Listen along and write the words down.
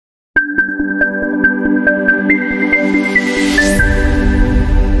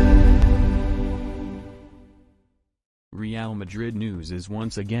Madrid news is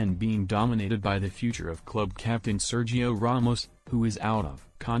once again being dominated by the future of club captain Sergio Ramos, who is out of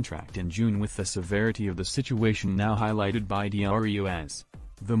contract in June, with the severity of the situation now highlighted by Diario AS.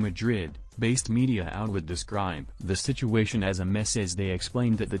 The Madrid-based media outlet described the situation as a mess as they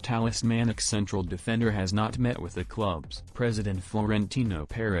explained that the talismanic central defender has not met with the club's president Florentino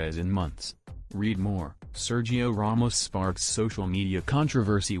Perez in months. Read more. Sergio Ramos sparks social media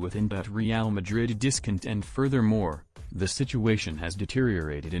controversy within that Real Madrid discontent. Furthermore, the situation has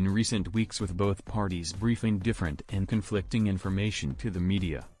deteriorated in recent weeks, with both parties briefing different and conflicting information to the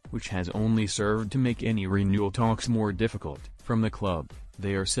media, which has only served to make any renewal talks more difficult. From the club,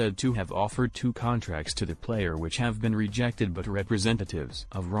 they are said to have offered 2 contracts to the player which have been rejected, but representatives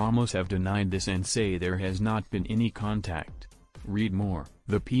of Ramos have denied this and say there has not been any contact. Read more.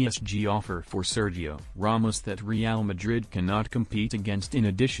 The PSG offer for Sergio Ramos that Real Madrid cannot compete against. In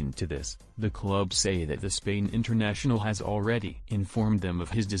addition to this, the club say that the Spain international has already informed them of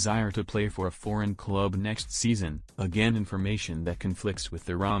his desire to play for a foreign club next season, again information that conflicts with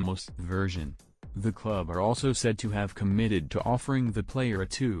the Ramos version. The club are also said to have committed to offering the player a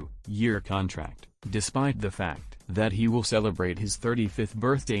 2-year contract, despite the fact that he will celebrate his 35th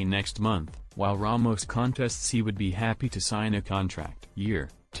birthday next month. While Ramos contests he would be happy to sign a contract year,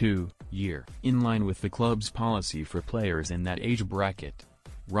 in line with the club's policy for players in that age bracket.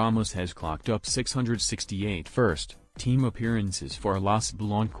 Ramos has clocked up 668 first-team appearances for Los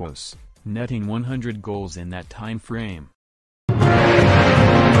Blancos, netting 100 goals in that time frame.